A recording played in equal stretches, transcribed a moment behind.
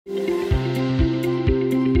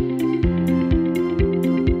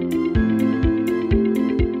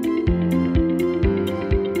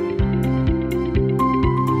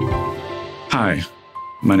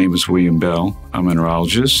My name is William Bell. I'm a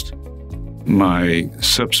neurologist. My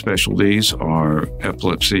subspecialties are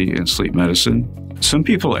epilepsy and sleep medicine. Some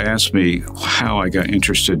people ask me how I got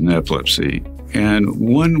interested in epilepsy. And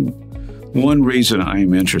one reason I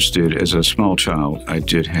am interested, as a small child, I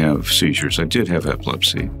did have seizures. I did have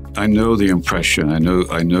epilepsy. I know the impression. I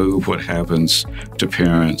know what happens to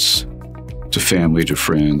parents, to family, to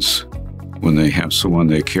friends when they have someone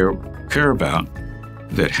they care about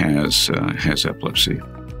that has epilepsy.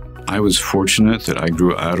 I was fortunate that I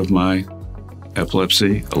grew out of my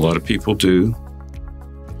epilepsy. A lot of people do.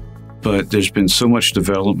 But there's been so much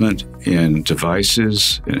development in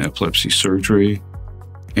devices, in epilepsy surgery,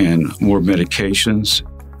 and more medications.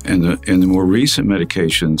 And the more recent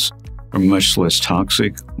medications are much less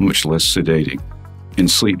toxic, much less sedating. In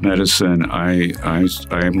sleep medicine, I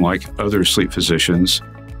am like other sleep physicians.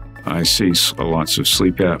 I see lots of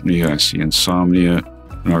sleep apnea, I see insomnia,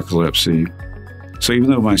 narcolepsy. So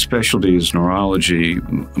even though my specialty is neurology,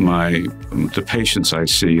 the patients I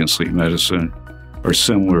see in sleep medicine are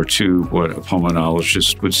similar to what a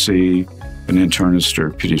pulmonologist would see, an internist or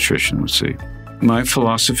a pediatrician would see. My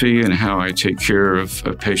philosophy and how I take care of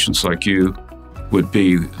patients like you would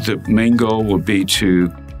be, the main goal would be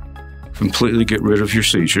to completely get rid of your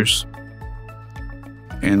seizures,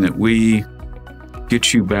 and that we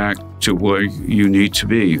get you back to where you need to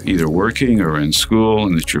be, either working or in school,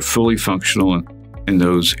 and that you're fully functional in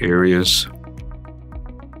those areas.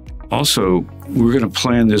 Also, we're going to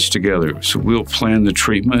plan this together. So we'll plan the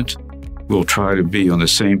treatment. We'll try to be on the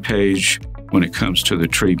same page when it comes to the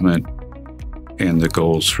treatment and the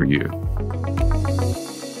goals for you.